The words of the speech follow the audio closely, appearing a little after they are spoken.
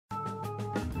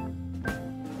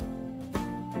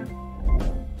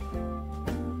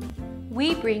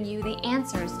we bring you the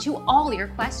answers to all your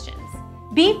questions.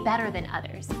 Be better than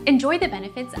others. Enjoy the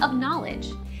benefits of knowledge.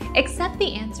 Accept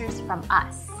the answers from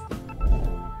us.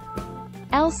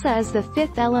 Elsa is the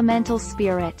fifth elemental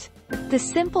spirit. The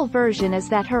simple version is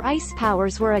that her ice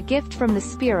powers were a gift from the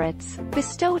spirits,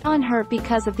 bestowed on her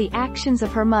because of the actions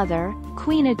of her mother,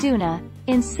 Queen Iduna,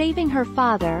 in saving her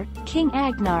father, King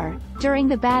Agnar, during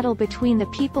the battle between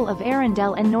the people of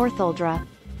Arendelle and Northuldra.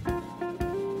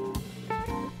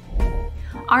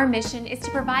 Our mission is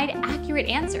to provide accurate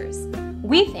answers.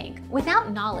 We think,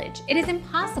 without knowledge, it is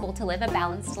impossible to live a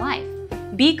balanced life.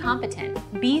 Be competent,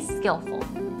 be skillful.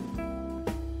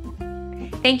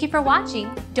 Thank you for watching.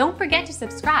 Don't forget to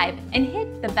subscribe and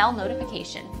hit the bell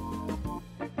notification.